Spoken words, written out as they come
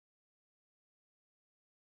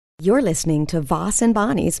You're listening to Voss and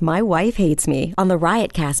Bonnie's My Wife Hates Me on the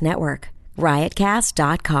Riotcast Network.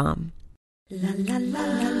 Riotcast.com. La la la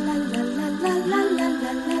la la la la la la la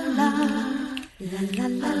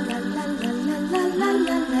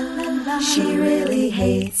la. She really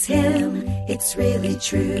hates him, it's really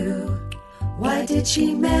true. Why did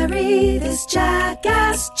she marry this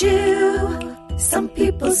jackass Jew? Some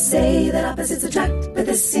people say that opposites attract, but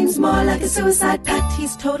this seems more like a suicide pact.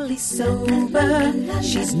 He's totally sober,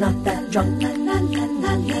 she's not that drunk.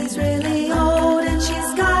 He's really old and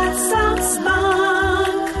she's got some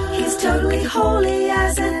spunk. He's totally holy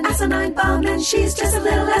as an asinine bomb, and she's just a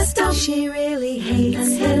little less dumb. She really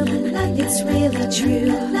hates him, it's really true.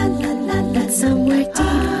 But somewhere deep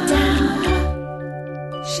down,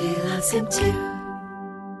 she loves him too.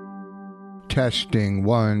 Testing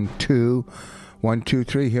 1, 2, 1, 2,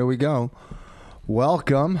 3. Here we go.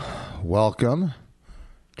 Welcome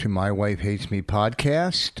to My Wife Hates Me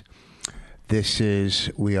podcast.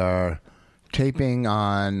 We are taping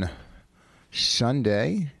on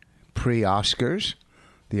Sunday, pre-Oscars.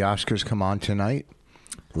 The Oscars come on tonight.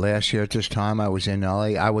 Last year at this time, I was in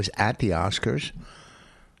LA. I was at the Oscars.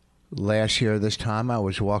 Last year at this time, I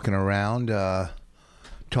was walking around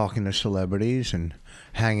talking to celebrities and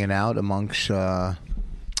hanging out amongst the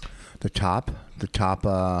top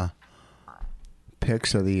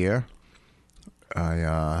picks of the year.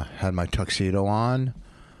 I had my tuxedo on.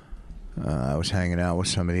 I was hanging out with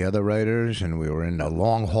some of the other writers, and we were in a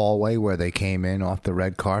long hallway where they came in off the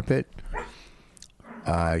red carpet.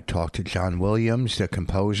 I talked to John Williams, the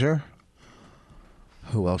composer.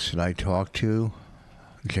 Who else did I talk to?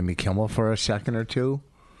 Jimmy Kimmel for a second or two.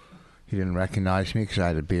 He didn't recognize me because I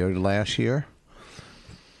had a beard last year.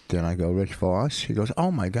 Then I go, Rich Voss. He goes,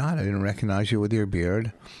 oh my God, I didn't recognize you with your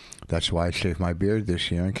beard. That's why I shaved my beard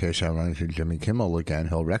this year in case I run into Jimmy Kimmel again.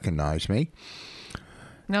 He'll recognize me.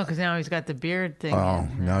 No, because now he's got the beard thing. Oh,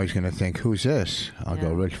 now he's going to think, who's this? I'll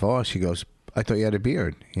go, Rich Voss. He goes, I thought you had a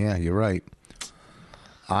beard. Yeah, you're right.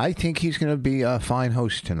 I think he's going to be a fine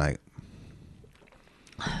host tonight.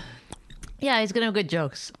 Yeah, he's going to have good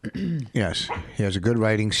jokes. Yes, he has a good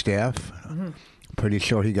writing staff. Mm-hmm. Pretty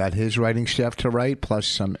sure he got his writing staff to write, plus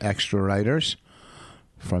some extra writers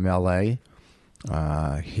from L.A.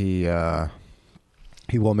 He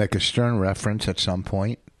will make a Stern reference at some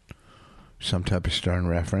point. Some type of Stern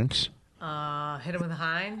reference. Hit him with a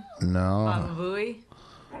hind? No. Baba Booey?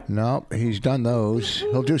 No, he's done those.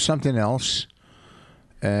 He'll do something else.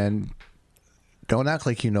 And don't act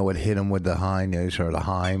like you know what hit him with the hind is or the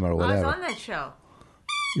Heim or whatever. I was on that show.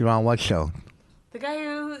 You're on what show? The guy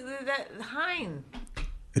that Hein.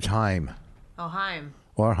 It's Heim. Oh, Heim.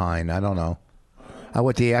 Or Hein, I don't know.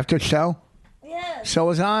 With the after show? Yes. So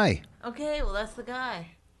was I. Okay, well, that's the guy.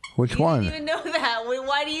 Which one? You didn't even know that.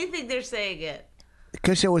 Why do you think they're saying it?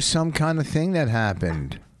 Because there was some kind of thing that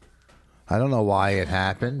happened. I don't know why it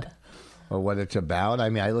happened or what it's about. I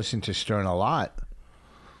mean, I listen to Stern a lot.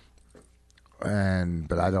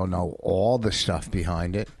 But I don't know all the stuff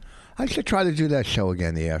behind it. I should try to do that show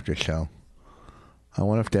again, the after show. I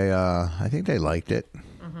wonder if they, I think they liked it.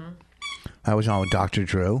 Mm-hmm. I was on with Dr.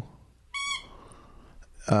 Drew.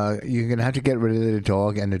 You're going to have to get rid of the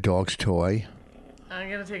dog and the dog's toy. I'm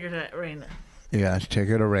going to take her to Raina. Yes, take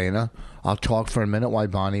her to Raina. I'll talk for a minute while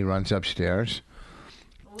Bonnie runs upstairs.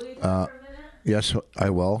 Will you talk for a minute? Yes, I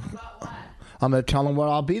will. About what? I'm going to tell them where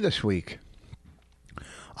I'll be this week.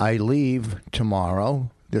 I leave tomorrow.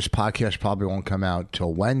 This podcast probably won't come out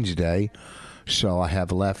till Wednesday, so I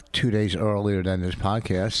have left 2 days earlier than this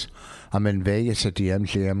podcast. I'm in Vegas at the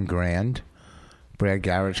MGM Grand, Brad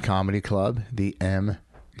Garrett's Comedy Club, the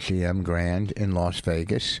MGM Grand in Las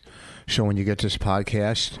Vegas. So when you get this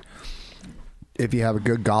podcast, if you have a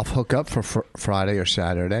good golf hookup for Friday or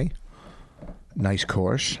Saturday, nice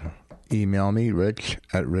course, email me,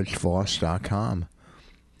 rich@richvoss.com.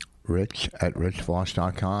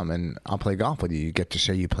 rich@richvoss.com, and I'll play golf with you. You get to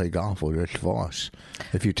say you play golf with Rich Voss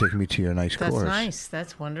if you take me to your nice course. That's nice.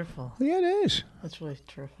 That's wonderful. Yeah, it is. That's really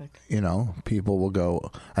terrific. You know, people will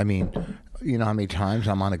go, I mean, you know how many times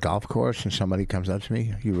I'm on a golf course and somebody comes up to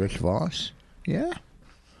me, you Rich Voss? Yeah.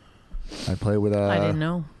 I play with I didn't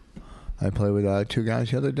know. I played with two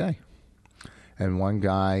guys the other day. And one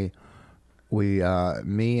guy,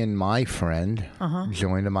 me and my friend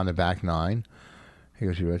joined him on the back nine. He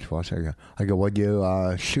goes, you Rich Voss? I go, what'd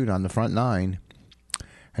you shoot on the front nine?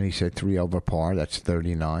 And he said 3 over par, that's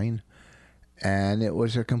 39. And it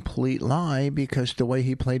was a complete lie because the way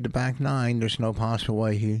he played the back nine, there's no possible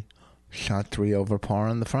way he shot 3 over par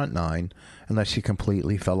on the front nine unless he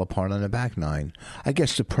completely fell apart on the back nine. I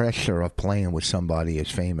guess the pressure of playing with somebody as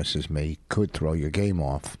famous as me could throw your game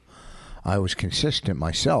off. I was consistent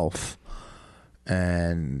myself,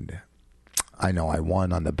 and I know I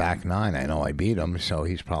won on the back nine. I know I beat him, so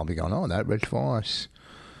he's probably going, oh, that Rich Voss,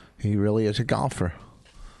 he really is a golfer.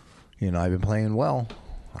 You know, I've been playing well.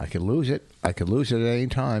 I could lose it. I could lose it at any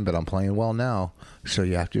time, but I'm playing well now. So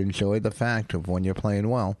you have to enjoy the fact of when you're playing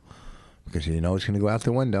well, because you know it's going to go out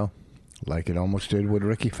the window, like it almost did with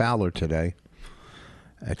Ricky Fowler today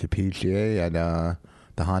at the PGA at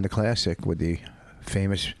the Honda Classic with the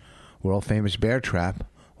world famous Bear Trap,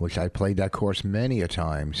 which I played that course many a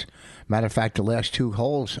times. Matter of fact, the last 2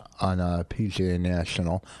 holes on PGA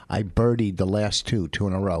National, I birdied the last two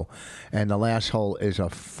in a row, and the last hole is a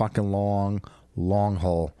fucking long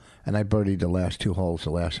hole. And I birdied the last 2 holes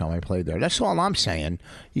the last time I played there. That's all I'm saying.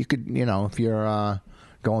 You could, you know, if you're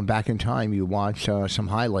going back in time, you watch some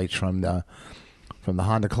highlights from the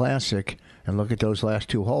Honda Classic and look at those last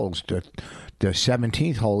 2 holes. The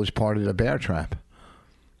 17th hole is part of the Bear Trap.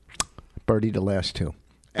 Birdied the last 2.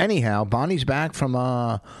 Anyhow, Bonnie's back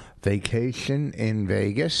from vacation in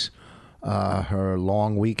Vegas, her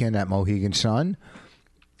long weekend at Mohegan Sun,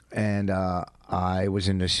 and I was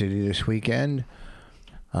in the city this weekend.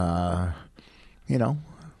 You know,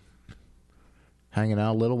 hanging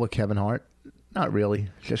out a little with Kevin Hart. Not really.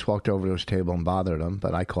 Just walked over to his table and bothered him,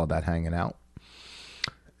 but I call that hanging out.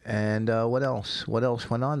 And what else? What else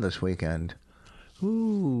went on this weekend?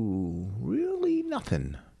 Ooh, really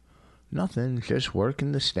nothing. Nothing. Just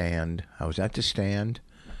working the stand. I was at the stand.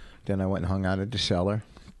 Then I went and hung out at the cellar.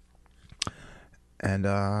 And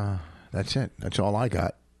that's it. That's all I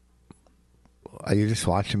got. Are you just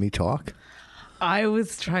watching me talk? I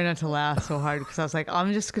was trying not to laugh so hard because I was like,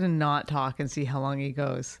 I'm just going to not talk and see how long he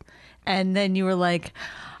goes. And then you were like,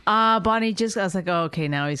 Bonnie just, I was like, oh, okay,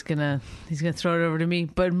 now he's going to throw it over to me.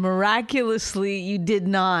 But miraculously, you did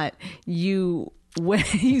not. You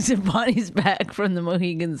said Bonnie's back from the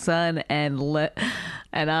Mohegan Sun and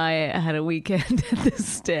I had a weekend at the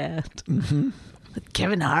stand with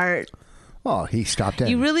Kevin Hart. Oh, he stopped in.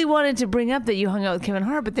 You really wanted to bring up that you hung out with Kevin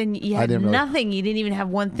Hart, but then you had nothing. You didn't even have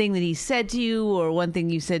one thing that he said to you or one thing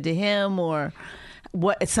you said to him or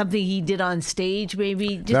something he did on stage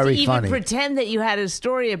maybe. Just Very to funny. Even pretend that you had a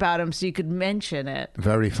story about him so you could mention it.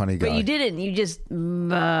 Very funny guy. But you didn't. You just,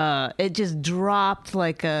 it just dropped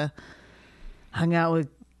like hung out with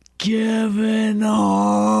Kevin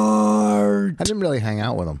Hart. I didn't really hang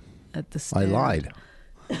out with him. At the stand. I lied.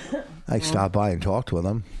 I stopped by and talked with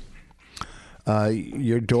him.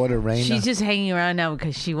 Your daughter, Raina. She's just hanging around now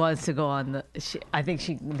because she wants to go on I think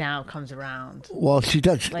she now comes around. Well, she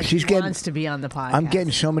does. Like She's she getting. wants to be on the podcast. I'm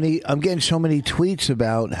getting so many tweets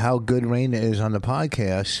about how good Raina is on the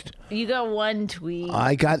podcast. You got one tweet.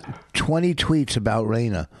 I got 20 tweets about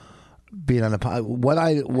Raina being on the podcast. What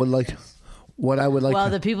I would like. Well,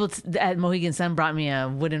 the people at Mohegan Sun brought me a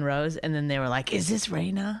wooden rose, and then they were like, "Is this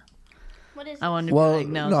Raina?" What is I wanted to Well, be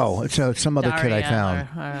like, no, it's some other kid I Daria, found.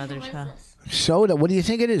 Our other What is child. this? Soda. What do you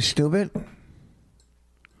think it is, stupid?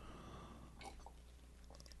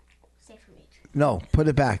 Safe for me. No, put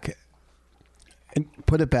it back. And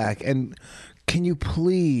put it back. And can you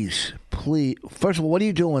please? First of all, what are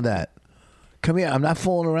you doing with that? Come here. I'm not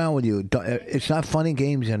fooling around with you. It's not fun and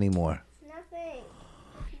games anymore. Nothing.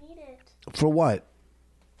 You need it. For what?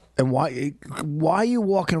 And why are you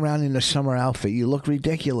walking around in a summer outfit? You look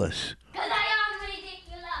ridiculous. Because I am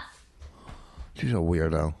ridiculous. She's a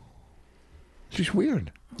weirdo. She's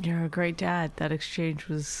weird. You're a great dad. That exchange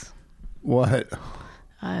was. What?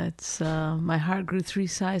 It's my heart grew 3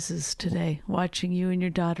 sizes today watching you and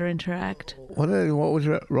your daughter interact. What was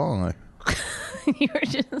wrong? You were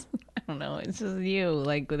just, I don't know. It's just you,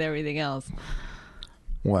 like with everything else.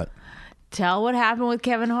 What? Tell what happened with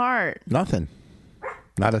Kevin Hart. Nothing.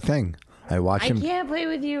 Not a thing. I watched him. I can't play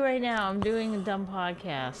with you right now. I'm doing a dumb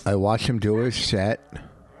podcast. I watched him do his set,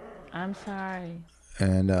 I'm sorry.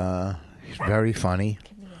 and he's very funny.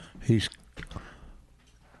 He's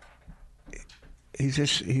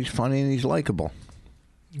funny and he's likable.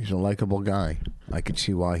 He's a likable guy. I could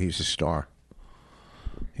see why he's a star.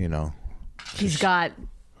 You know, He's got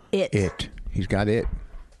it. He's got it.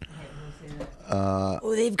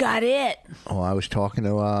 Oh, they've got it. Oh, I was talking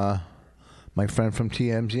to my friend from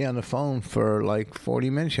TMZ on the phone for like 40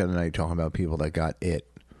 minutes the other night talking about people that got it.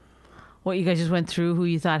 What, you guys just went through who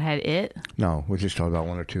you thought had it? No, we're just talking about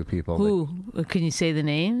 1 or 2 people. Who? Can you say the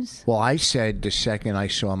names? Well, I said the second I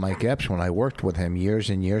saw Mike Epps when I worked with him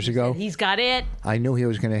years and years ago, He's got it. I knew he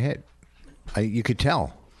was going to hit. You could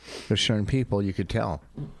tell. There's certain people you could tell.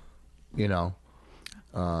 You know,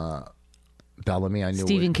 Bellamy, I knew.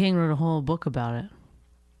 Stephen King wrote a whole book about it.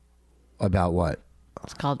 About what?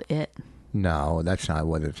 It's called It. No, that's not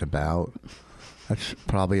what it's about. That's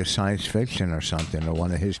probably a science fiction or something, or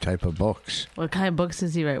one of his type of books. What kind of books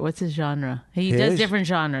does he write? What's his genre? He His? does different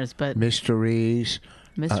genres, but Mysteries,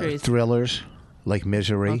 mysteries. thrillers, like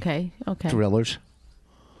Misery. Okay. Thrillers.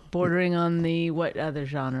 Bordering on the what other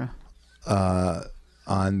genre?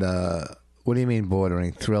 On the, what do you mean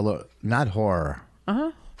bordering? Thriller, not horror.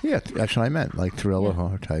 Yeah, that's what I meant, like thriller,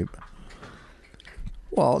 horror type.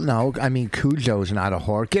 Well, no, I mean, Cujo's not a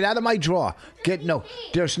horror. Get out of my drawer.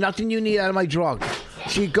 There's nothing you need out of my drawer.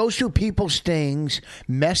 She goes through people's things,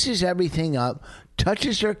 messes everything up,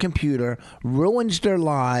 touches their computer, ruins their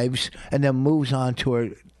lives, and then moves on to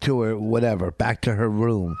her whatever, back to her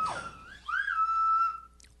room.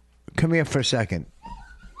 Come here for a second.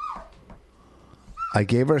 I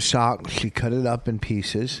gave her a sock. She cut it up in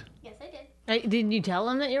pieces. Yes, I did. Hey, didn't you tell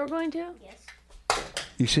him that you were going to? Yes.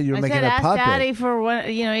 You said you were I making said, a ask puppet. Daddy for what,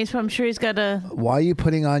 I'm sure he's got a. Why are you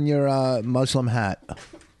putting on your Muslim hat?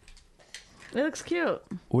 It looks cute.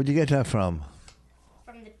 Where'd you get that from?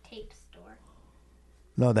 From the tape store.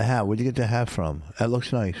 No, the hat. Where'd you get the hat from? That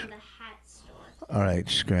looks nice. From the hat store. All right,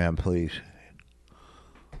 scram, please.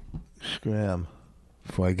 Scram.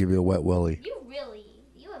 Before I give you a wet willy.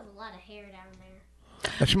 You have a lot of hair down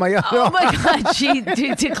there. That's my... Oh my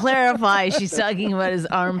God! To clarify, she's talking about his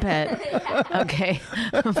armpit. Okay,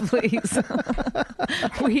 please.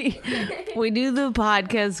 we do the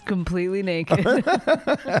podcast completely naked.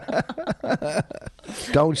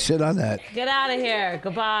 Don't sit on that. Get out of here.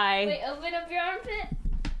 Goodbye. Wait, open up your armpit.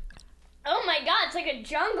 Oh my God, it's like a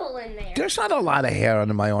jungle in there. There's not a lot of hair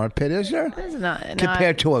under my armpit, is there? It's not,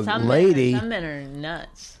 Compared to a some lady. some men are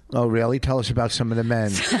nuts. Oh, really? Tell us about some of the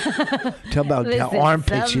men. Tell about the Listen,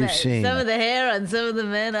 armpits some you've seen. Some of the hair on some of the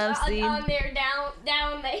men I've seen. On there,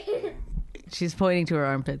 down there, She's pointing to her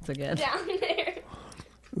armpits again. down there.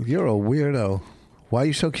 You're a weirdo. Why are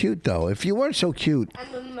you so cute, though? If you weren't so cute...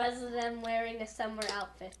 I'm a Muslim wearing a summer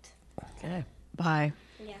outfit. Okay. Bye.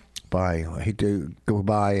 Yeah. Bye. I hate to go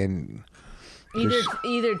by and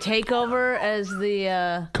Either take over as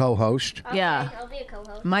the co-host. Yeah. Okay, I'll be a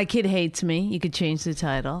co-host. My Kid Hates Me. You could change the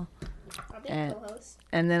title, I'll be And- a co-host.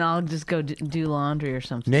 and then I'll just go do laundry or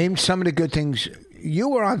something. Name some of the good things. You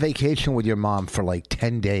were on vacation with your mom for like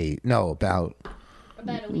 10 days. No, about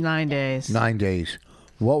About a week. 9 days. 9 days.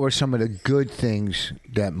 What were some of the good things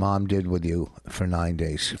that mom did with you for 9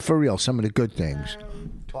 days? For real, some of the good things.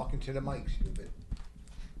 Talking to the mic, stupid.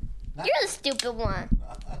 You're the stupid one.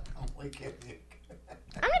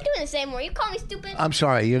 I'm not doing this anymore. You call me stupid. I'm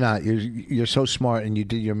sorry, you're not. You're so smart, and you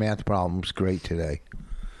did your math problems great today.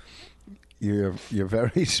 You're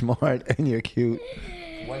very smart and you're cute.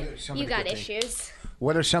 You got issues.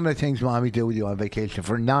 What are some of the things mommy did with you on vacation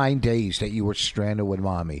for 9 days that you were stranded with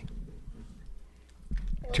mommy?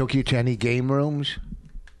 Took you to any game rooms?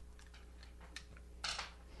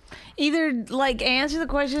 Either like answer the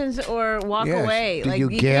questions or walk Yes. away. Did Like you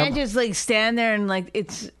you gam- can't just like stand there and like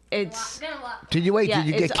it's. Gonna walk. Did you Yeah, Did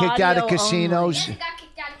you get it's kicked out of audio casinos? Yes, got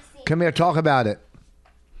kicked out of the scene. Come here, talk about it.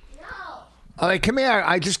 No. All right, come here.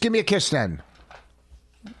 Just give me a kiss then.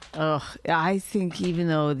 Ugh, I think even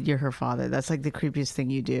though you're her father, that's like the creepiest thing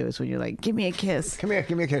you do is when you're like, give me a kiss. Come here,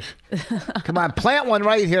 give me a kiss. Come on, plant one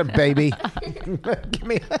right here, baby. give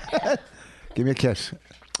me a kiss. Give me a kiss.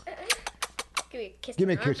 Give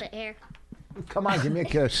me a on kiss. the hair. Come on, give me a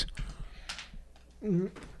kiss.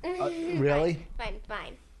 Really?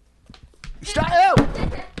 Fine. Stop!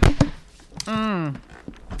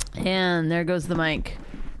 And there goes the mic.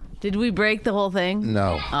 Did we break the whole thing?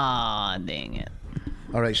 No. Aw, dang it.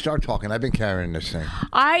 All right, start talking. I've been carrying this thing.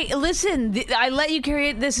 I let you carry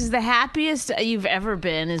it. This is the happiest you've ever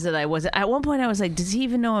been. Is that I was at one point I was like, does he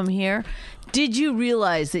even know I'm here? Did you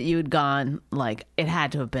realize that you had gone like it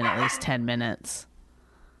had to have been at least 10 minutes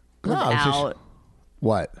No, it's just- without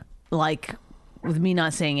What? like with me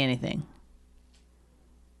not saying anything?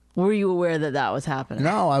 Were you aware that that was happening?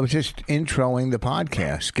 No, I was just introing the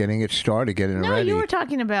podcast, getting it started, getting it No, ready. you were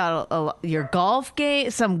talking about your golf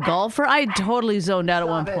game, some golfer. I totally zoned out at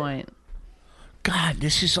one point. God,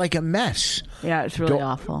 this is like a mess. Yeah, it's really Do-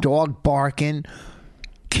 awful. Dog barking,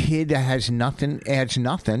 kid that has nothing, adds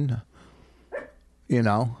nothing. You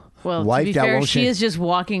know? Well, Wife to be that fair, won't she say- is just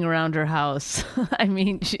walking around her house. I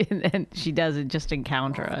mean, and she doesn't just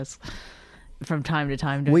encounter us from time to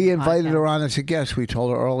time. during We the invited podcast. her on as a guest. We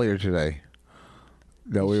told her earlier today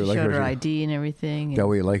that we She would like showed her her as a- ID and everything. that and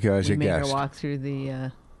we like her as we a made guest. her walk through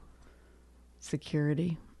the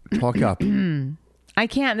security. Talk up. I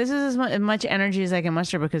can't. This is as much energy as I can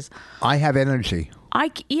muster because I have energy. I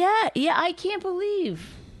can't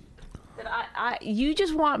believe that you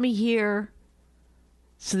just want me here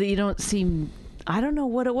so that you don't seem. I don't know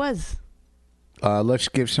what it was. let's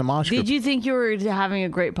give some Oscar. Did you think you were having a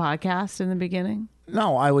great podcast in the beginning?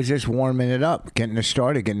 No, I was just warming it up, getting it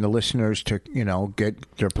started, getting the listeners to,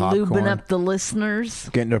 get their popcorn. Lubing up the listeners.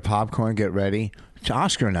 Getting their popcorn, get ready. It's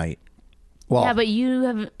Oscar night. Well, Yeah, but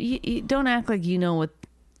you don't act like you know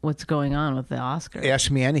what's going on with the Oscars.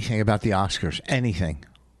 ask me anything about the Oscars. Anything.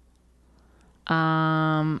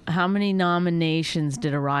 How many nominations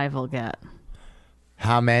did Arrival get?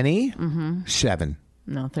 How many? Mm-hmm. 7.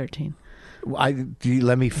 No, 13. Do you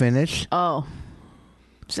let me finish? Oh,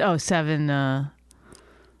 7 And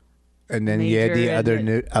then Major the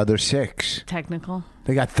and other 6. technical.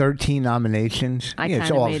 They got 13 nominations. I Yeah,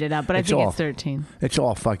 kind of made it up, but I think it's 13. It's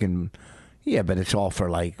all fucking. Yeah, but it's all for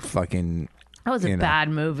like fucking. That was a you know. bad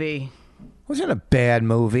movie. Wasn't a bad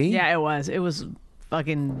movie. Yeah, it was. It was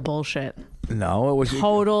fucking bullshit. No, it was.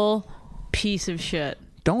 Total piece of shit.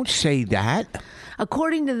 Don't say that.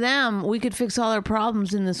 According to them, we could fix all our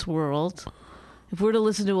problems in this world. If we're to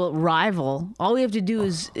listen to a rival, all we have to do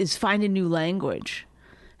is find a new language,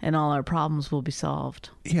 and all our problems will be solved.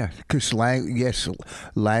 Yeah, because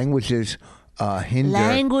languages hinder.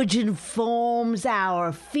 Language informs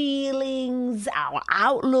our feelings, our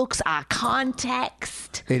outlooks, our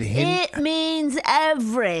context. It means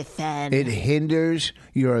everything. It hinders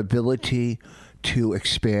your ability to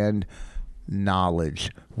expand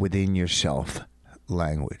knowledge within yourself.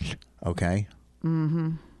 Language, okay?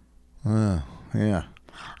 Mm-hmm. Yeah.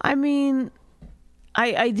 I mean,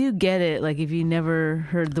 I do get it. Like, if you never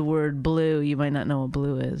heard the word blue, you might not know what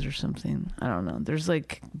blue is or something. I don't know. There's,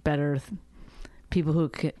 like, better people who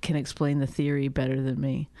can explain the theory better than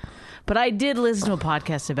me. But I did listen to a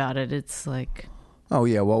podcast about it. It's like... Oh,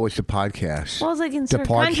 yeah. What was the podcast? Well, it's like in certain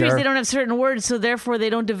countries, they don't have certain words, so therefore they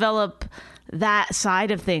don't develop that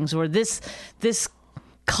side of things. Or this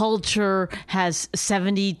culture has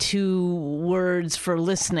 72 words for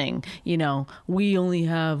listening. We only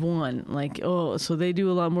have 1. Like, so they do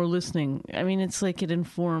a lot more listening. I mean, it's like it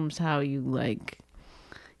informs how you like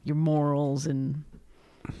your morals and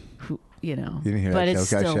who. You didn't hear But that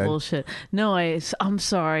it's joke I still said? bullshit. No, I'm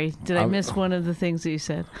sorry. Did I miss one of the things that you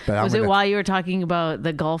said? But Was it while you were talking about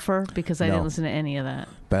the golfer? Because I No. didn't listen to any of that.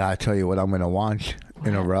 But I tell you what, I'm going to watch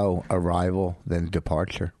in a row: Arrival, then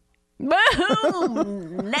Departure.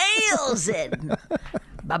 Boom! Nails it.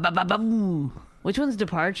 Ba-ba-ba-boom. Which one's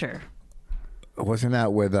Departure? Wasn't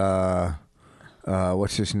that with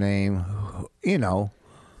what's his name?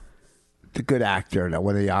 The good actor that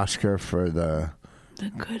won the Oscar for the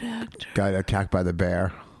good actor. guy attacked by the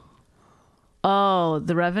bear. Oh,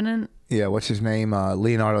 The Revenant? Yeah, what's his name?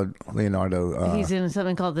 Leonardo. He's in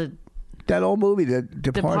something called The That old movie, The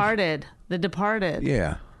Departure. Departed. The Departed.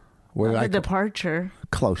 Yeah. What did Not I The Departure.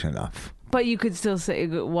 Close enough. But you could still say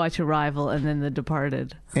watch Arrival and then The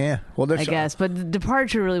Departed, Yeah. Well, I guess. But The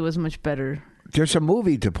Departure really was much better. There's a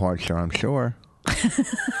movie Departure, I'm sure.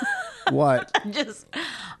 What?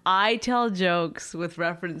 I tell jokes with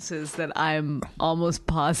references that I'm almost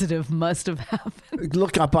positive must have happened.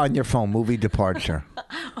 Look up on your phone, movie Departure.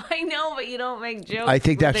 I know, but you don't make jokes. I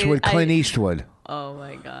think that's with Clint Eastwood. Oh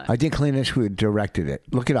my God. I think Clint Eastwood directed it.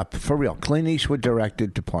 Look it up, for real. Clint Eastwood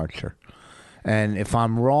directed Departure. And if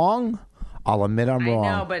I'm wrong, I'll admit I'm wrong.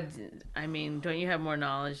 I know, but I mean, don't you have more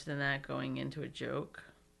knowledge than that going into a joke?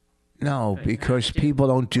 No, because people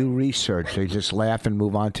don't do research. They just laugh and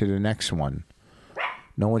move on to the next one.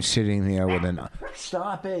 No one's sitting there with an...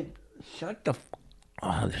 Stop it. Shut the...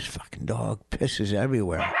 Oh, this fucking dog pisses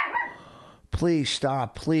everywhere. Please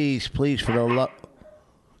stop. Please, for the love...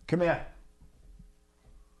 Come here.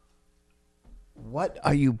 What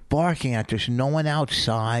are you barking at? There's no one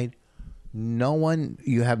outside. No one...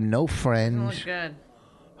 You have no friends. Oh, good.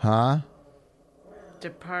 Huh?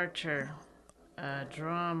 Departure.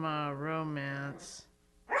 Drama, romance.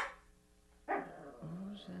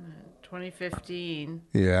 Who's in it? 2015.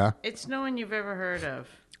 Yeah. It's no one you've ever heard of.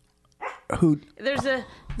 Who... There's a.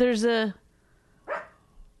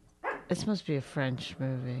 This must be a French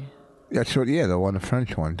movie. That's what... Yeah, the one, the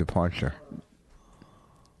French one, Departure.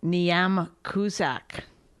 Niam Cusack.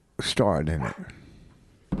 Starred in it.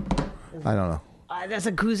 I don't know. That's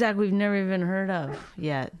a Cusack we've never even heard of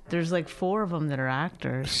yet. There's like 4 of them that are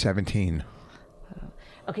actors. 17.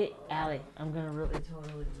 Okay, Allie, I'm gonna really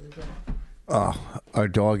totally lose it. Oh, our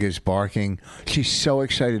dog is barking. She's so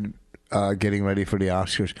excited getting ready for the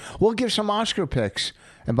Oscars. We'll give some Oscar picks.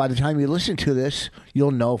 And by the time you listen to this,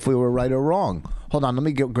 you'll know if we were right or wrong. Hold on, let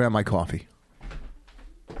me grab my coffee.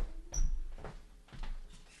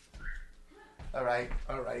 All right.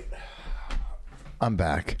 I'm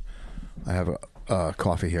back. I have a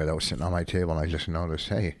coffee here that was sitting on my table, and I just noticed,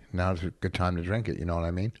 hey, now's a good time to drink it. You know what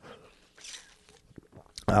I mean?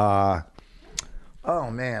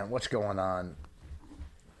 Oh man, what's going on?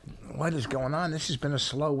 What is going on? This has been a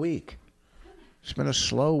slow week. It's been a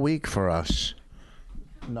slow week for us.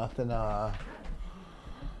 Nothing. Oh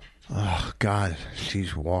God,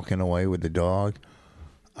 she's walking away with the dog.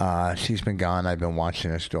 She's been gone. I've been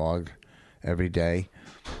watching this dog every day.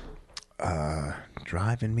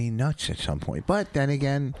 Driving me nuts at some point. But then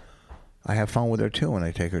again, I have fun with her too when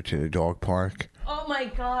I take her to the dog park. Oh my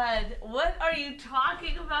God! What are you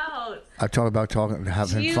talking about? I talk about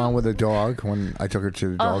having fun with the dog when I took her to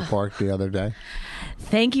the dog park the other day.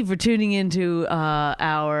 Thank you for tuning into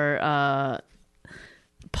our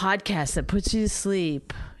podcast that puts you to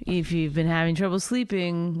sleep. If you've been having trouble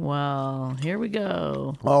sleeping, well, here we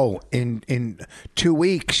go. Oh, in 2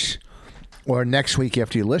 weeks or next week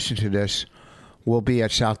after you listen to this, we'll be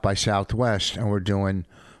at South by Southwest, and we're doing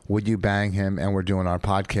Would You Bang Him? And we're doing our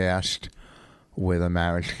podcast with a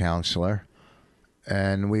marriage counselor.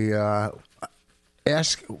 And we got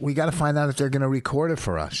to find out if they're going to record it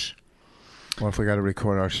for us or if we got to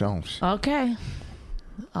record ourselves. Okay.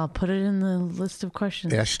 I'll put it in the list of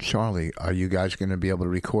questions. Ask Charlie, are you guys going to be able to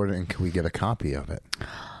record it, and can we get a copy of it?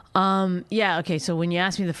 Yeah, okay, so when you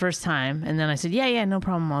asked me the first time, and then I said, yeah, no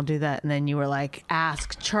problem, I'll do that. And then you were like,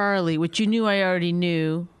 ask Charlie, which you knew I already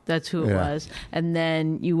knew. That's who it was. And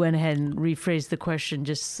then you went ahead and rephrased the question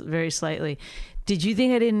just very slightly. Did you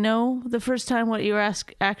think I didn't know the first time what you were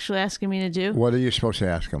actually asking me to do? What are you supposed to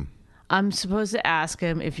ask him? I'm supposed to ask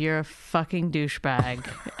him if you're a fucking douchebag,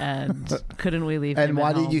 and couldn't we leave him And why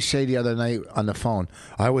at did home? you say the other night on the phone,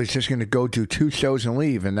 I was just going to go do 2 shows and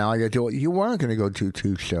leave, and now I got to do it? You weren't going to go do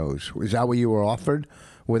 2 shows. Is that what you were offered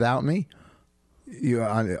without me? You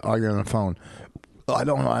arguing on the phone. I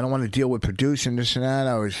don't know. I don't want to deal with producing this and that.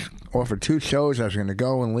 I was offered 2 shows. I was going to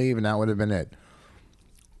go and leave, and that would have been it.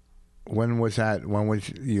 When was that? When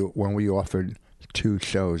were you offered 2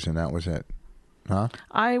 shows and that was it? Huh?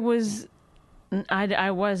 I wasn't. Then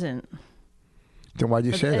why'd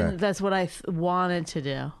you say And that? that's what I wanted to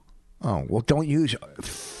do. Oh, well, don't use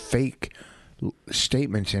fake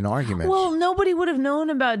statements in arguments. Well, nobody would have known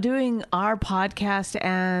about doing our podcast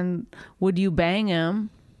and Would You Bang Him?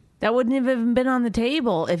 That wouldn't have even been on the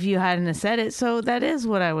table if you hadn't have said it. So that is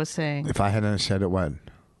what I was saying. If I hadn't said it, what?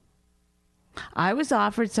 I was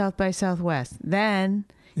offered South by Southwest. Then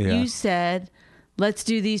you said, let's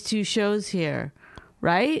do these 2 shows here,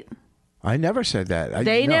 right? I never said that.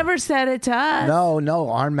 They no. never said it to us. No.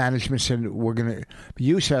 Our management said we're gonna.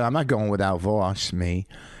 You said I'm not going without Voss, me,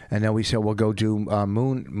 and then we said we'll go do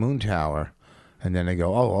Moon Tower, and then they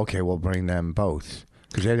go, oh, okay, we'll bring them both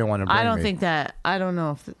because they didn't want to bring me. I don't think that. I don't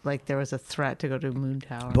know if there was a threat to go to Moon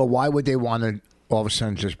Tower. But why would they want to all of a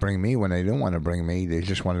sudden just bring me when they didn't want to bring me? They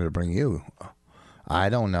just wanted to bring you. I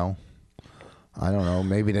don't know.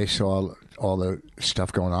 Maybe they saw all the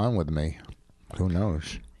stuff going on with me. Who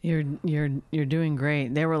knows? You're doing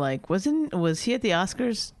great. They were like, was he at the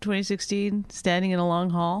Oscars 2016 standing in a long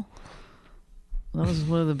hall? That was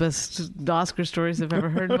one of the best Oscar stories I've ever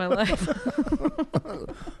heard in my life.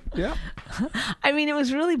 Yeah. I mean, it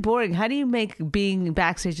was really boring. How do you make being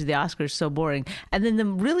backstage at the Oscars so boring? And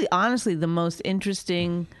then honestly, the most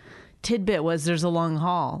interesting tidbit was there's a long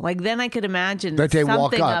hall. Like then I could imagine that they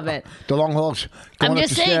walk something up. of it. The long halls. I'm going up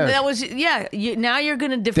just the saying stairs. that was now you're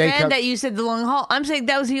going to defend that you said the long hall. I'm saying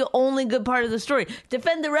that was the only good part of the story.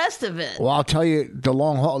 Defend the rest of it. Well, I'll tell you, the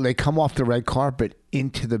long hall. They come off the red carpet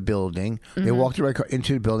into the building. Mm-hmm. They walk the red carpet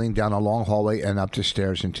into the building, down a long hallway, and up the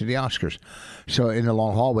stairs into the Oscars. So in the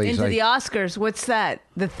long hallway, Into the Oscars. What's that?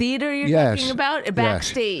 The theater you're Yes. talking about?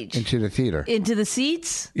 Backstage. Yes. Into the theater. Into the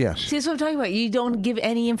seats? Yes. See, that's what I'm talking about. You don't give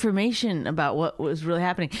any information about what was really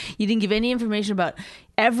happening. You didn't give any information about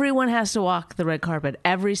everyone has to walk the red carpet.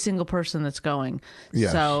 Every single person that's going.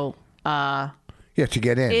 Yes. So, Yeah, to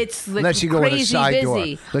get in. it's like unless you go in a crazy side busy. door.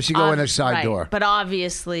 Unless you go in a side Right. door. But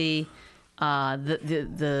obviously,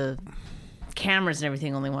 the cameras and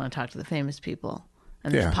everything only want to talk to the famous people.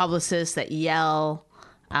 And there's Yeah. publicists that yell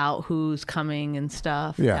out who's coming and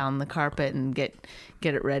stuff down the carpet and get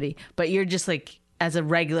it ready. But you're just like, as a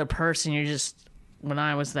regular person, you're just, when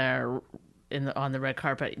I was there on the red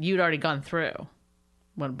carpet, you'd already gone through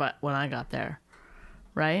when I got there,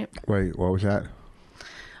 right? Wait, what was that?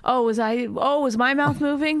 Was my mouth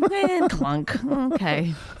moving? And clunk.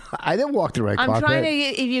 Okay. I didn't walk the red carpet. I'm trying to,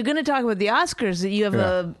 if you're going to talk about the Oscars, that you have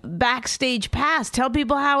a backstage pass. Tell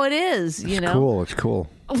people how it is, you know? Cool, it's cool.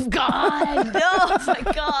 Oh, God. Oh, my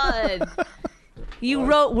God.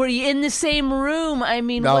 Were you in the same room? I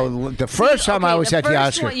mean, No, the first time I was at the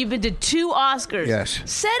first Oscars. one, you've been to 2 Oscars. Yes.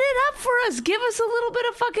 Set it up for us. Give us a little bit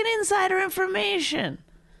of fucking insider information.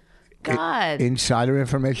 God. Insider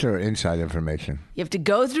information or inside information? You have to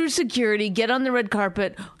go through security, get on the red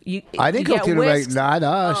carpet. I didn't you go get through the red. whisked. Not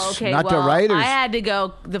us. Oh, okay. Not well, the writers. I had to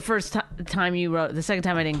go the first time you wrote. The second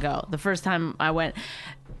time I didn't go. The first time I went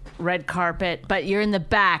red carpet, but you're in the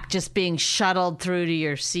back just being shuttled through to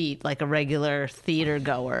your seat like a regular theater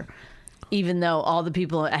goer, even though all the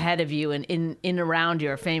people ahead of you and in around you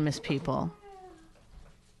are famous people.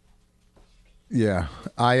 Yeah.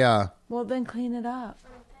 Well, then clean it up.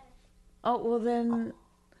 Oh, well, then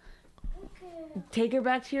take her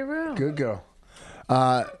back to your room. Good girl.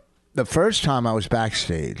 The first time I was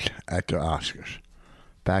backstage at the Oscars.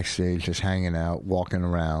 Backstage, just hanging out, walking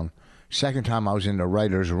around. Second time I was in the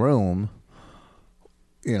writer's room.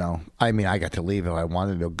 You know, I mean, I got to leave if I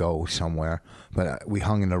wanted to go somewhere. But we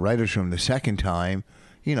hung in the writer's room the second time,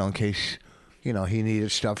 you know, in case, you know, he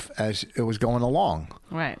needed stuff as it was going along.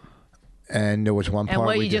 Right. And there was one part. And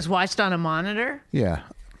what, we you did- just watched on a monitor? Yeah,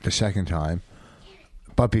 the second time.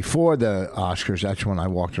 But before the Oscars, that's when I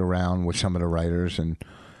walked around with some of the writers and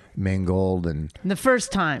mingled and The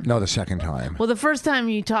first time. no, the second time. Well, the first time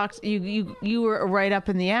you talked, you were right up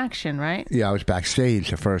in the action, right? Yeah, I was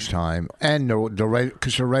backstage the first time, and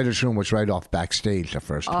because the writers' room was right off backstage the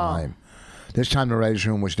first time. This time the writers'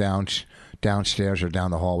 room was downstairs or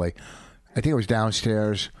down the hallway. I think it was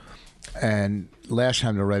downstairs, and last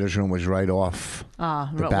time the writers' room was right off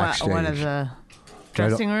the backstage. One of the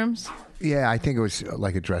dressing rooms. Yeah, I think it was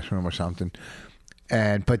like a dressing room or something.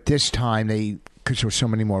 But this time because there were so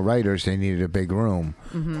many more writers, they needed a big room.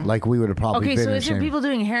 Like we would have probably Okay, been so in the is there same- people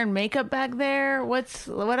doing hair and makeup back there?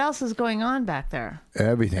 What else is going on back there?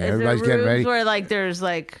 everything. Is Everybody's there getting rooms ready. where like there's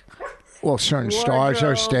like Well, certain stars are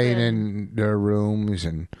wardrobe staying and- in their rooms,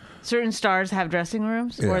 and certain stars have dressing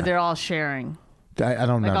rooms, Yeah. or they're all sharing? I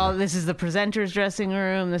don't Like know. this is the presenter's dressing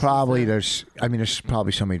room. This Probably is there's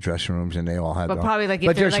probably so many dressing rooms, and they all have. But their- probably like if,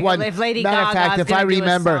 but they're there's like, one. if Lady matter of Gaga's fact, if gonna I do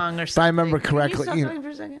remember, a song or if I remember something. Can correctly, you stop you know- talking for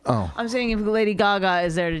a second? Oh. I'm saying if Lady Gaga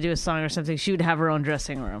is there to do a song or something, she would have her own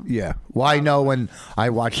dressing room. yeah. Well, I know when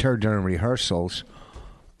I watched her during rehearsals,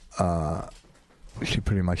 she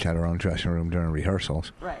pretty much had her own dressing room during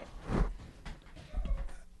rehearsals. Right.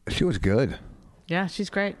 She was good. Yeah, she's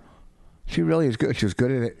great. She really is good. She was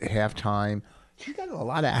good at halftime. She got a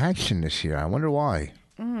lot of action this year. I wonder why.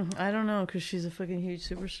 I don't know, because she's a fucking huge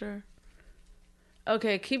superstar.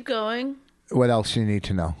 Okay, keep going. What else do you need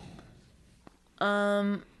to know?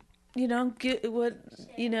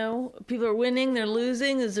 People are winning, they're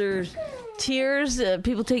losing. Is there tears?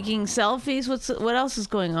 People taking selfies? What else is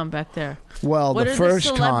going on back there? Well, What the are first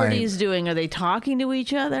the celebrities doing? Are they talking to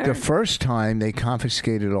each other? The first time they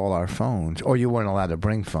confiscated all our phones, or you weren't allowed to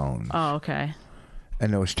bring phones, Oh, okay.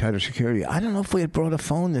 and there was tighter security. I don't know if we had brought a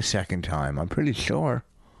phone the second time. I'm pretty sure.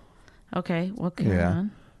 Okay, well, carry Yeah.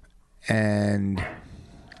 on. And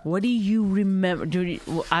What do you remember?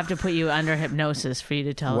 I have to put you under hypnosis for you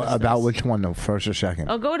to tell us about this. which one, the first or second?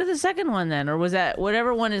 Oh, go to the second one then, or was that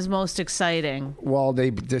whatever one is most exciting? Well,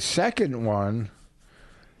 the second one,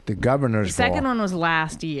 the governor's The second ball. one was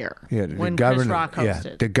last year. Yeah, when Chris Rock hosted.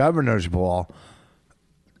 Yeah, the governor's ball.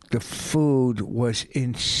 The food was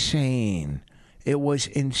insane. It was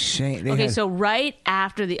insane. They Okay, had so right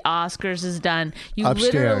after the Oscars is done, you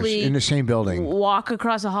upstairs literally in the same building, walk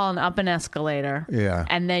across a hall and up an escalator. Yeah.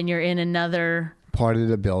 And then you're in another, part of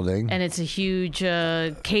the building. and it's a huge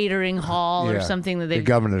catering hall or Yeah, something that the they've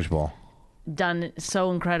governor's ball. done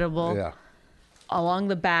so incredible. Yeah, Along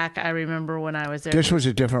the back, I remember when I was there. this was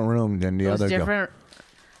a different room than the it was other. different.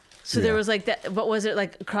 So there Yeah. was like that, but was it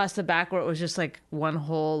like across the back where it was just like one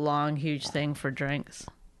whole long, huge thing for drinks?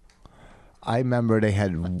 I remember they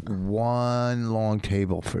had one long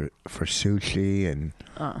table for sushi and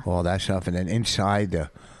all that stuff, and then inside they're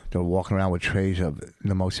walking around with trays of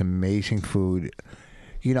the most amazing food.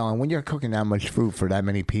 You know, and when you're cooking that much food for that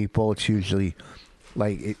many people, it's usually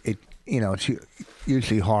like it's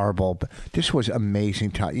usually horrible. But this was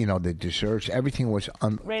amazing. You know, the desserts, everything was.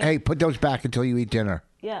 Right. Hey, put those back until you eat dinner.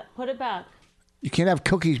 Yeah, put it back. You can't have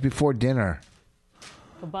cookies before dinner.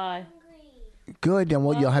 Goodbye. Good, then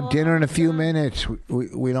you'll have dinner in a few minutes.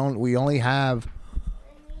 We don't. We only have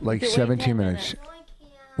like You can wait 17 10 minutes. minutes.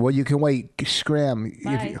 Well, you can wait. Scram.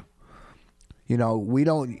 Bye. You know, we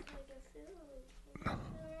don't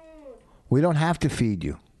have to feed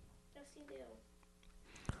you.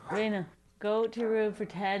 Raina, go to your room for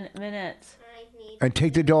 10 minutes. And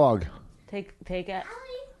take the dog. Take it.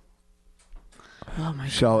 Oh my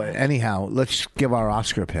So anyhow, let's give our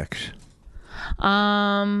Oscar picks.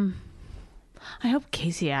 God. I hope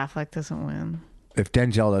Casey Affleck doesn't win. If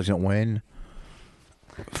Denzel doesn't win,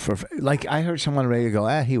 Like I heard someone ready to go.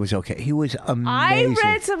 He was okay. He was amazing. I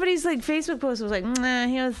read somebody's like Facebook post was like, nah,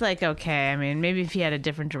 he was like okay. I mean, maybe if he had a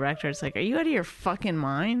different director, it's like, are you out of your fucking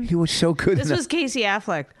mind? He was so good. This was Casey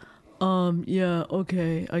Affleck. Yeah,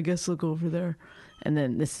 okay. I guess I'll go over there. And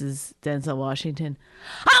then this is Denzel Washington.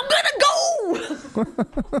 I'm gonna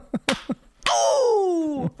go.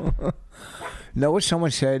 Oh. No, what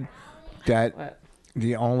someone said that What?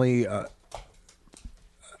 the only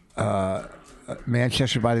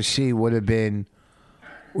Manchester by the Sea would have been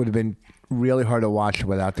really hard to watch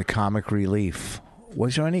without the comic relief.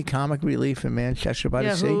 Was there any comic relief in Manchester by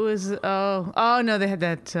the Sea? Who was? Oh no, they had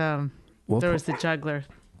that. What There po- was the juggler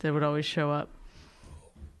that would always show up.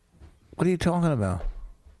 What are you talking about?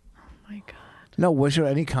 Oh my god. No, was there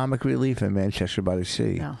any comic relief in Manchester by the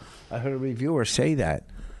Sea? No. I heard a reviewer say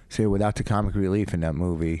without the comic relief in that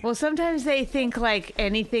movie. Well, sometimes they think like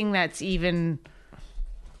anything that's even.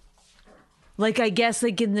 Like I guess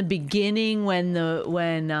like in the beginning when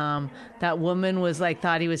that woman was like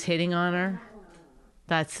thought he was hitting on her,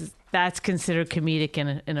 that's considered comedic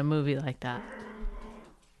in a movie like that.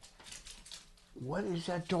 What is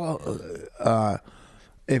that dog?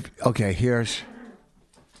 Here's.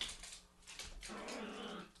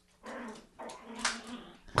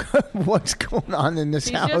 What's going on in this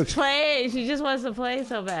She's house? just playing. She just wants to play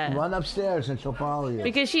so bad. Run upstairs and she'll follow you.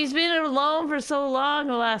 Because she's been alone for so long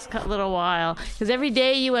the last little while. Because every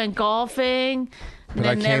day you went golfing, and But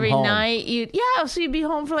I then came every home. night so you'd be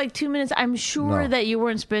home for like 2 minutes. I'm sure No. that you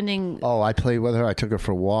weren't spending Oh, I played with her. I took her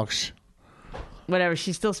for walks. whatever.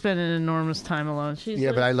 She's still spending enormous time alone. She's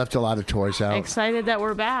Yeah, but I left a lot of toys out. excited that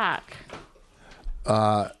we're back.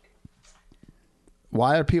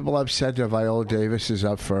 Why are people upset that Viola Davis is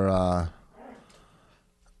up for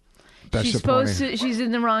Best She's Supporting? supposed to. She's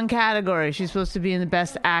in the wrong category. She's supposed to be in the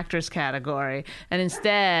Best Actress category, and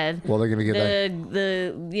instead, Well, they're going to give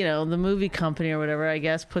that. the movie company or whatever, I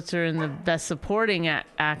guess, puts her in the Best Supporting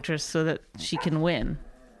Actress so that she can win.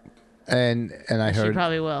 And I She heard,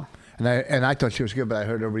 probably will. and I thought she was good, but I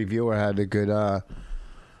heard a reviewer had a good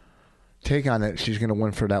take on it. She's going to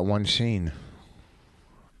win for that one scene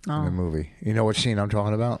in the movie. You know what scene I'm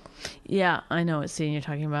talking about? Yeah, I know what scene you're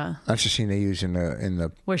talking about. That's the scene they use in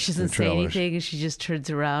the Where she the doesn't say trailers. anything and she just turns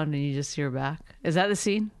around and you just see her back. Is that the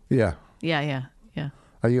scene? Yeah. Yeah.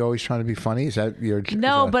 Are you always trying to be funny? Is that your? No, is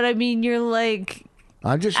that- but I mean, you're like.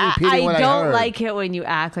 I'm just repeating what I I don't heard. like it when you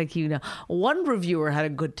act like you know. One reviewer had a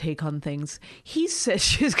good take on things. He said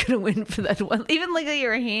she was going to win for that one. Even look at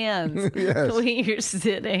your hands. Yes. The way you're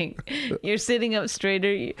sitting. You're sitting up straight.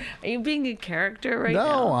 Are you being a character right now?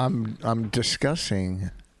 No, I'm discussing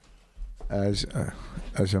as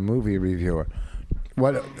a movie reviewer.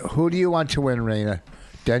 Who do you want to win, Raina?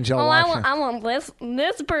 Denzel Washington. I want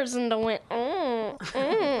this person to win.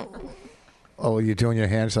 Oh, you're doing your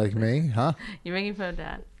hands like me, huh? You're making fun of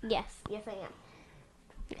Dad. Yes, I am.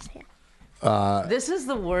 Yes, I am. This is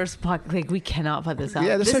the worst podcast. Like, we cannot put this out.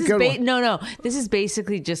 Yeah, this is a is good one. No. This is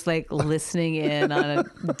basically just like listening in on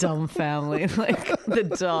a dumb family, like the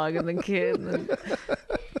dog and the kid, and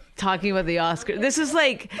talking about the Oscar. This is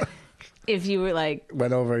like if you were like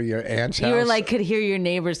Went over your aunt's house. you were like could hear your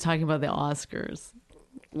neighbors talking about the Oscars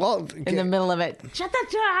well, in the middle of it. Shut the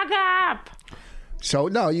dog up. So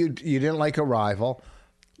no, you didn't like Arrival.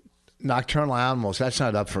 Nocturnal Animals. That's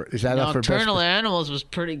not up for. Is that up for Nocturnal best? Animals was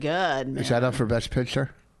pretty good. Man. Is that up for best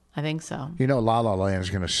picture? I think so. You know, La La Land is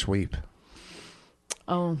going to sweep.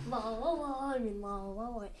 Oh, La La Land, La La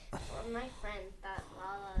Land. Well, my friend thought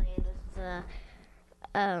La La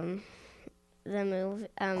Land is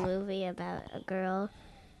the movie about a girl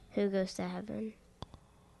who goes to heaven.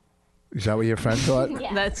 Is that what your friend thought?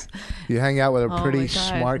 that's You hang out with a oh pretty my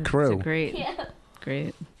God. smart crew. It's a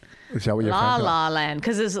great. Is that what your La friend thought? La Land,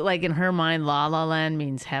 because it's like in her mind, La La Land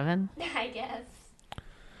means heaven. I guess.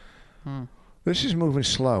 This is moving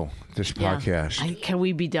slow. This Yeah. podcast. Can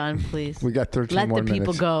we be done, please? We got 13 Let more the minutes.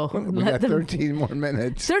 people go. We Let got them- 13 more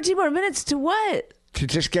minutes 13 more minutes to what? to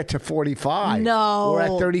just get to 45. No, We're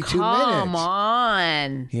at 32 come minutes.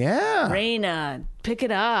 on, Yeah. Raina, pick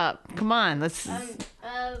it up. Come on, let's.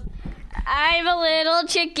 I'm a little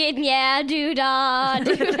chicken, yeah, doo-dah,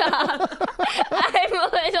 doo-dah. I'm a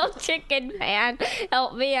little chicken fan.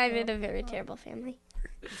 Help me, I'm in a very terrible family.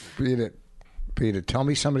 Peter, tell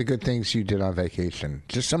me some of the good things you did on vacation.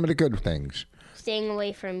 Just some of the good things. Staying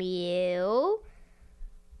away from you.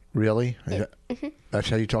 Really? That's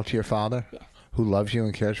how you talk to your father? Yes. Who loves you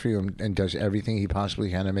and cares for you and does everything he possibly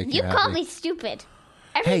can to make you You happy? call me stupid.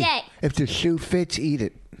 Every day. Hey, if the shoe fits, eat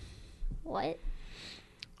it. What?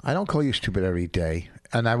 I don't call you stupid every day.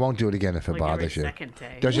 And I won't do it again if it Like every bothers you. second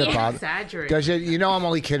day. Does it You're bother? exaggerating. Does it? You know, I'm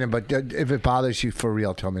only kidding. But if it bothers you for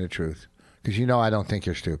real, tell me the truth. Because you know I don't think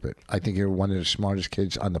you're stupid. I think you're one of the smartest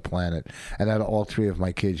kids on the planet. And out of all three of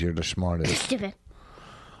my kids, you're the smartest. Stupid.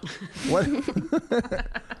 What?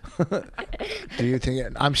 Do you think?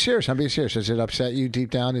 I'm serious. I'm being serious. Does it upset you deep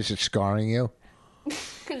down? Is it scarring you?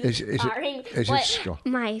 Sorry. Is What? it scar-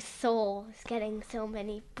 My soul is getting so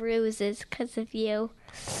many bruises because of you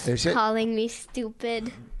Is it? calling me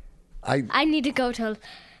stupid. I need to go to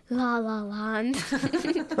La La Land.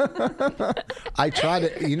 I try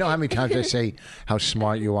to. You know how many times I say how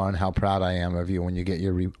smart you are and how proud I am of you when you get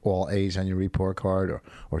your all A's on your report card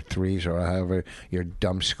or threes or however your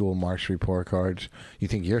dumb school marks report cards. You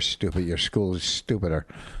think you're stupid. Your school is stupider.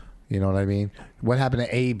 You know what I mean? What happened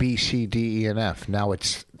to A, B, C, D, E, and F? Now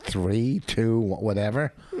it's 3, 2,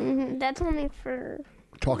 whatever. That's only for...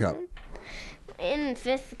 Talk up. In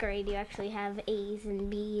 5th grade, you actually have A's and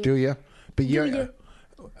B's. Do you? But you're. you?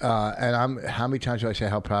 And I'm. How many times do I say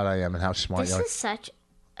how proud I am and how smart This you are? is such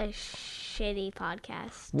a shitty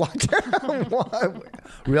podcast. What? What?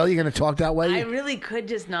 Really? You're going to talk that way? I really could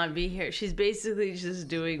just not be here. She's basically just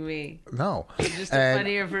doing me. No. Just a And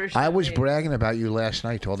funnier version. I of was me. bragging about you last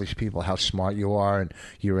night to all these people how smart you are, and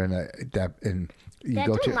you're in you Dad,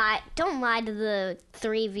 go don't to lie. Don't lie to the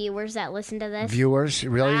 3 viewers that listen to this. viewers.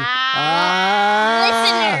 Really? Listeners.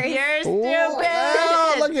 You're Oh,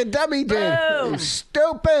 stupid. look at Debbie did. Boom.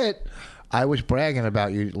 Stupid. I was bragging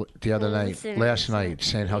about you the other night, Listeners. last night,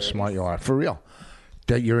 saying how smart you are. For real.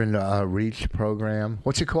 That you're in the REACH program.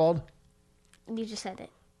 What's it called? You just said it.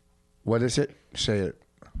 What is it? Say it.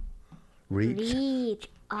 REACH. Reach.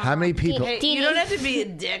 How many people? Hey, you don't have to be a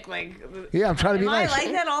dick. Like, Yeah, I'm trying to be am I nice.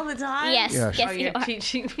 like that all the time? Yes. Yes. Yes, Oh, you you're are.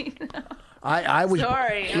 teaching me now. I was.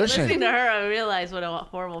 Sorry. I'm Listen. listening to her. I realize what a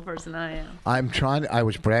horrible person I am. I'm trying. I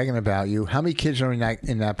was bragging about you. How many kids are in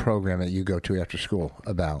that program that you go to after school?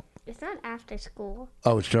 About? It's not after school.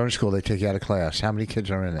 Oh, it's during school. They take you out of class. How many kids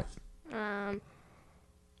are in it?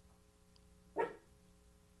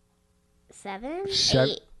 7?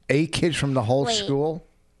 8 kids from the whole Wait. school,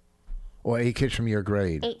 or 8 kids from your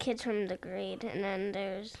grade. 8 kids from the grade, and then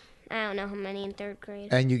there's I don't know how many in 3rd grade.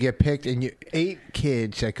 And you get picked, and you 8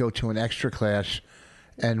 kids that go to an extra class.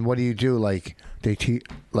 And what do you do? Like they teach,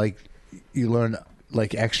 like you learn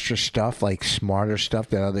like extra stuff, like smarter stuff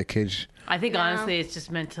that other kids. I think No. honestly, it's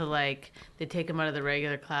just meant to like they take them out of the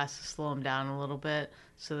regular class to slow them down a little bit,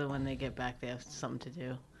 so that when they get back, they have something to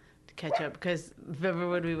do to catch up. Because remember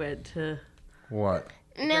when we went to What?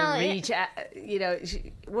 No, the Reach,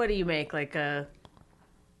 what do you make like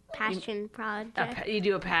passion project. you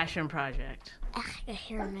do a passion project? I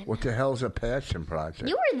hear him. What the hell's a passion project?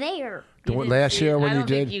 You were there. The You one didn't last see year it. when I you don't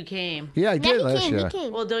did? think you came. Yeah, I Yeah, did he last came. year. He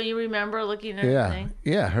came. Well, don't you remember looking at Yeah, everything?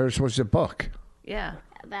 yeah. Hers was a book. Yeah.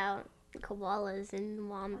 About koalas and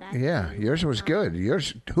wombats. Yeah, yours was good.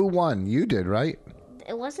 Yours, who won? You did, right?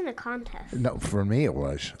 It wasn't a contest. No, for me it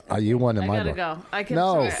was. You won in I my gotta book. go. I can.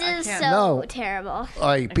 No. sorry, This I is can't. so No. terrible. All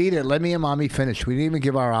right, beat it. Let me and Mommy finish. We didn't even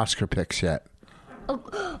give our Oscar picks yet.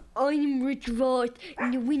 Oh, I'm Rich Ross,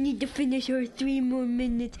 and we need to finish our 3 more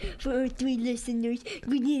minutes for our 3 listeners.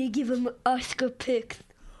 We need to give them Oscar picks.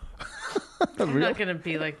 I'm not gonna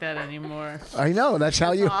be like that anymore. I know. That's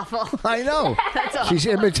how you. Awful. I know. That's awful. She's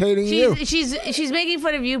imitating you. She's making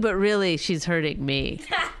fun of you, but really she's hurting me.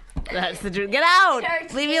 That's the truth. Get out!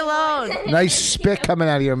 Hurts Leave me me alone. Nice spit coming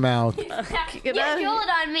out of your mouth. Get You out. drooled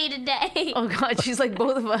on me today. Oh God, she's like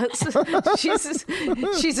both of us.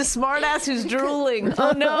 she's a smart ass who's drooling.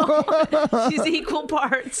 Oh no, she's equal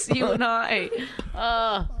parts, you and I.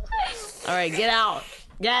 All right, get out.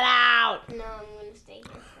 Get out. No, I'm gonna stay here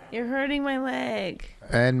forever. You're hurting my leg.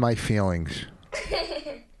 And my feelings.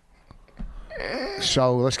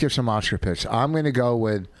 So let's give some Oscar picks. I'm going to go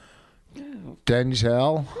with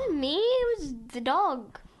Denzel. Me? It was the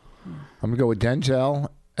dog. I'm going to go with Denzel,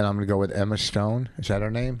 and I'm going to go with Emma Stone. Is that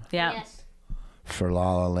her name? Yeah. Yes. For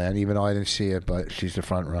La La Land, even though I didn't see it, but she's the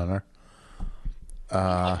front runner.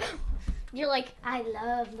 You're like, I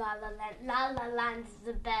love La La Land. La La Land's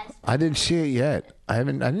the best. I didn't see it yet. I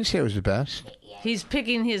didn't say it was the best. He's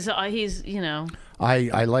picking his. He's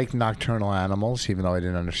I like Nocturnal Animals, even though I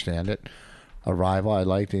didn't understand it. Arrival, I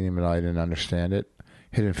liked it, even though I didn't understand it.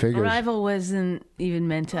 Hidden Figures. Arrival wasn't even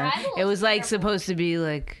meant to. Arrival It was was like terrible. supposed to be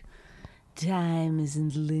like time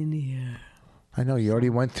isn't linear. I know you already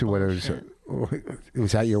went through what it was.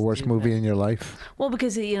 Was that your worst movie in your life? Well,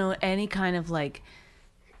 because any kind of like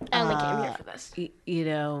I only came here for this.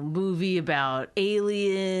 movie about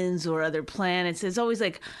aliens or other planets. It's always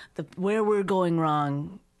like where we're going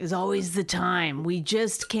wrong is always the time. We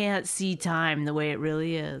just can't see time the way it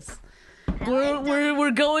really is.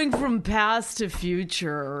 We're going from past to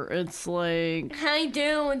future. It's like Hey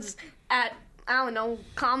dudes, at I don't know,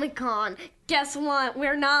 Comic-Con. Guess what?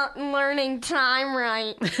 We're not learning time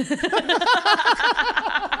right.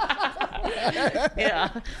 yeah,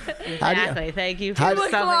 exactly. Thank you for how do- 2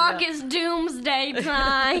 summing o'clock up. is doomsday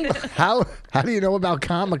time. How do you know about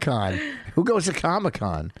Comic-Con? Who goes to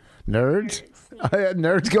Comic-Con? Nerds?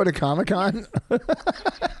 Nerds go to Comic-Con?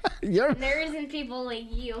 Nerds and people like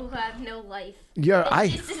you who have no life.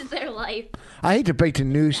 This is their life. I hate to break the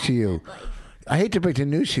news to you. Life. I hate to break the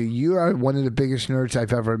news to you. You are one of the biggest nerds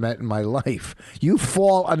I've ever met in my life. You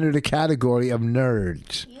fall under the category of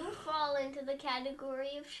nerds. You fall into the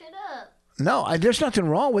category of shut up. No, there's nothing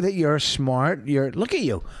wrong with it. You're smart. Look at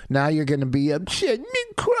you. Now you're going to be upset and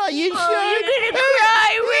crying. You're gonna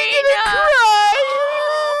cry, Rena.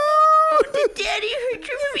 Daddy hurt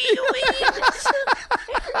your feelings.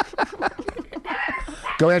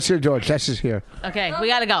 Go answer the door. Jess is here. Okay, we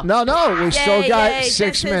gotta go. No, we still got 6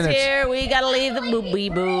 Jess is minutes. Here. We gotta leave the boo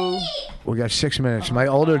boo. We got 6 minutes. My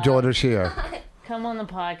older daughter's here. Come on the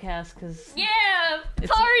podcast, because Yeah,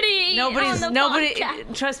 party. nobody.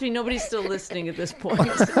 podcast. Trust me, nobody's still listening at this point.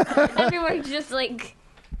 Everyone's just like,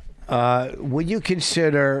 Would you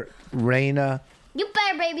consider Raina? you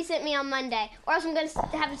better babysit me on Monday, or else I'm gonna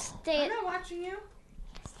have to stay. I'm not watching you.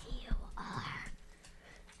 You are.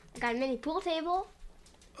 I got a mini pool table.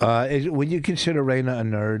 Would you consider Raina a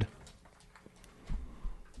nerd?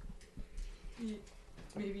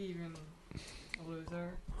 Maybe even a loser.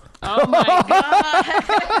 Oh my god!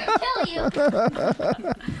 Kill you.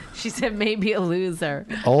 She said maybe a loser.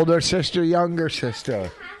 Older sister, younger sister.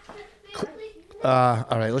 All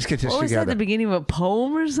right, let's get this What was that at together. the beginning of a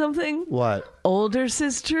poem or something? What? Older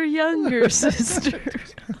sister, younger sister.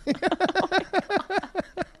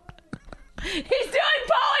 He's doing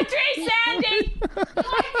poetry, Sandy.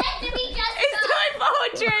 He's doing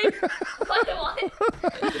poetry.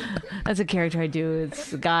 That's a character I do. It's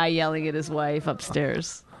the guy yelling at his wife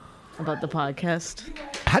upstairs about the podcast.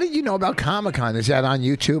 How did you know about Comic-Con? Is that on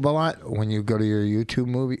YouTube a lot when you go to your YouTube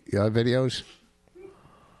videos?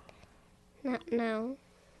 No,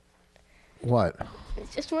 What?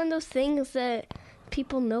 it's just one of those things that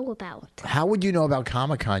people know about. How would you know about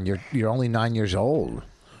Comic-Con? You're only 9 years old.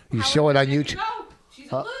 You saw it on YouTube. No,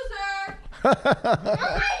 she's a loser. Oh my god, I'm gonna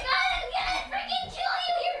freaking kill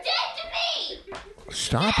you! You're dead to me!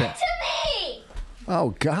 Stop it. To me!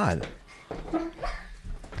 Oh, God.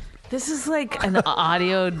 This is like an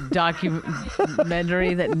audio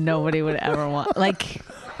documentary that nobody would ever want. Like,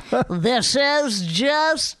 this is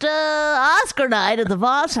just Oscar night at the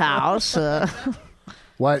Voss house.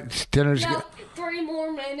 What? Dinner's... No, 3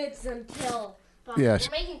 more minutes until. Yes.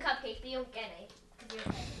 We're making cupcakes, but you don't get any. 'cause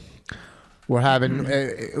you're dead. We're having...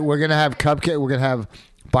 we're going to have cupcake. We're going to have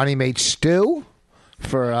Bonnie made stew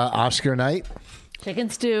for Oscar night. Chicken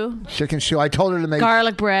stew, Chicken stew. I told her to make...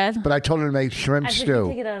 garlic bread. But I told her to make shrimp Take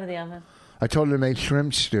stew. it out of the oven. I told her to make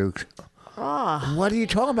shrimp stew. Oh, What are you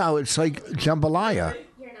talking about? It's like jambalaya.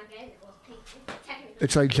 You're not getting it. Well, technically.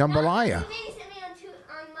 It's like jambalaya. You babysit me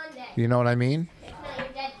on Monday. You know what I mean? If not, you're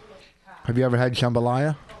dead to me. Have you ever had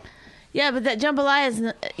jambalaya? yeah, but that jambalaya is,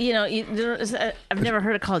 I've never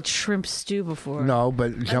heard it called shrimp stew before. No, but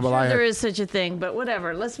I'm sure jambalaya... there is such a thing, but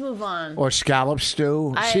whatever. Let's move on. Or scallop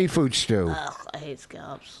stew. Seafood stew. Ugh, I hate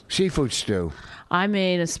scallops. Seafood stew. I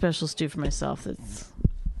made a special stew for myself that's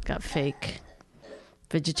got fake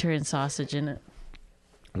vegetarian sausage in it.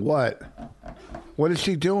 What? What is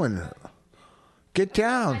she doing? Get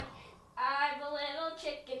down. I'm a little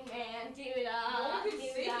chicken man. Do-da, can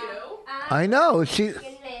see do-da. you. I know. She...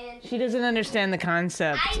 Chicken man. She doesn't understand the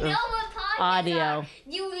concept I know of what podcasts audio. are.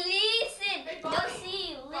 You listen. Don't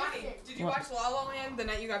see. Bonnie, Listen. did you watch La La Land the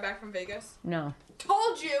night you got back from Vegas? No.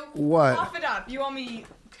 Told you. What? Cough it up. You owe me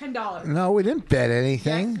 $10. No, we didn't bet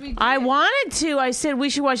anything. Yes, we did. I wanted to. I said we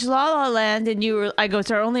should watch La La Land, and I go,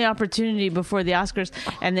 it's our only opportunity before the Oscars.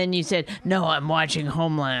 And then you said, no, I'm watching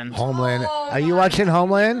Homeland. Homeland. Oh, Are you my watching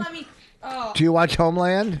Homeland? Let me. Oh. Do you watch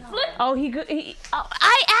Homeland? Oh,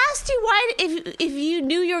 I asked you why, if you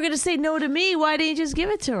knew you were going to say no to me, why didn't you just give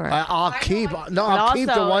it to her? I'll keep. like- No, But I'll keep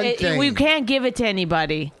the also, one thing. we can't give it to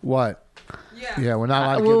anybody. What? Yeah. Yeah, we're not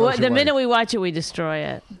allowed to give those The away. minute we watch it, we destroy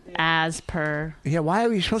it, as per. Yeah, why are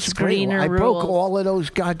we supposed to break? Screener I broke rules. all of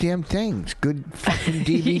those goddamn things. Good fucking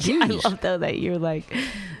DVDs. I love though that you're like,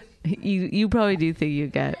 you probably do think you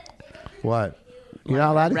get What? You're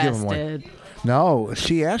not allowed to give them one. arrested. No,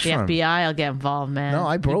 she asked The for 'em. FBI will get involved, man. No,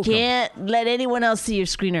 I broke 'em. You can't let anyone else see your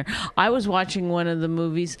screener. I was watching one of the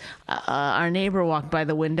movies. Our neighbor walked by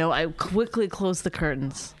the window. I quickly closed the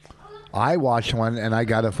curtains. I watched one and I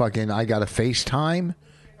got a FaceTime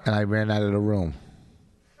and I ran out of the room.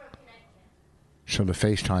 So the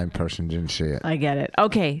FaceTime person didn't see it. I get it.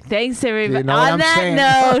 Okay, thanks everybody. You know what On I'm that saying?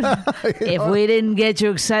 note, if we didn't get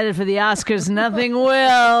you excited for the Oscars, nothing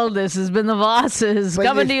will. This has been the Bosses But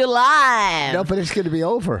coming to you live. No, but it's going to be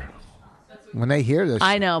over when they hear this.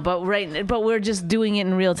 I know, but we're just doing it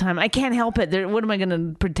in real time. I can't help it. What am I going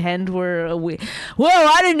to pretend we're? Well,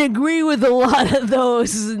 I didn't agree with a lot of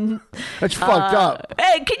those. It's fucked up.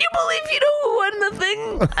 Hey, can you believe you know who won the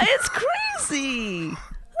thing? It's crazy.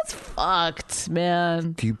 That's fucked,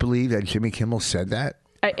 man. Do you believe that Jimmy Kimmel said that?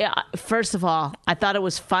 First of all, I thought it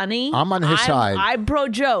was funny. I'm on his side. I'm pro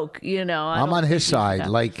joke, you know. I'm on his side.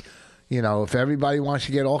 Like, you know, if everybody wants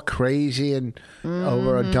to get all crazy and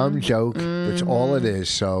over a dumb joke, that's all it is.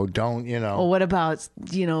 So don't, you know. Well, what about,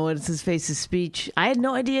 you know, what's his face's speech? I had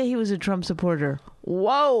no idea he was a Trump supporter.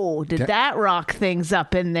 Whoa, did that rock things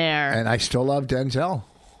up in there? And I still love Denzel.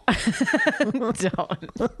 Don't.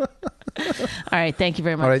 All right, thank you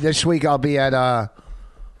very much. All right, this week I'll be at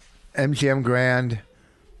MGM Grand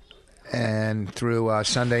and through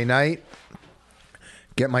Sunday night.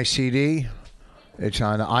 Get my CD. It's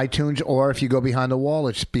on iTunes, or if you go Behind the Wall,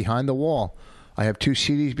 it's Behind the Wall. I have 2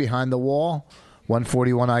 CDs Behind the Wall,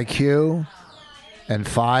 141 IQ, and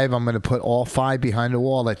 5. I'm going to put all 5 Behind the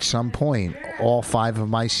Wall at some point. All 5 of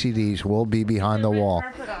my CDs will be Behind the Wall.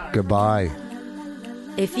 Goodbye.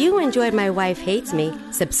 If you enjoyed My Wife Hates Me,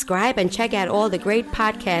 subscribe and check out all the great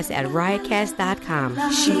podcasts at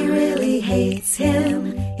riotcast.com. She really hates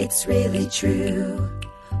him, it's really true.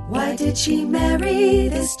 Why did she marry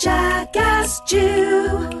this jackass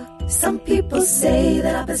Jew? Some people say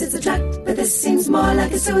that opposites attract, but this seems more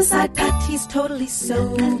like a suicide pact. He's totally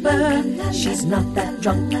sober, she's not that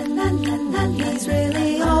drunk. He's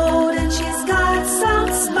really old and she's got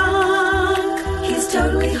some spunk. He's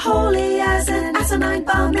totally holy as an asinine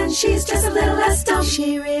bomb, and she's just a little less dumb.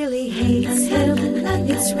 She really hates him,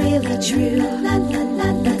 it's really true.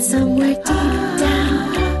 But somewhere deep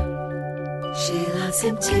down, she loves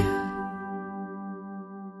him too.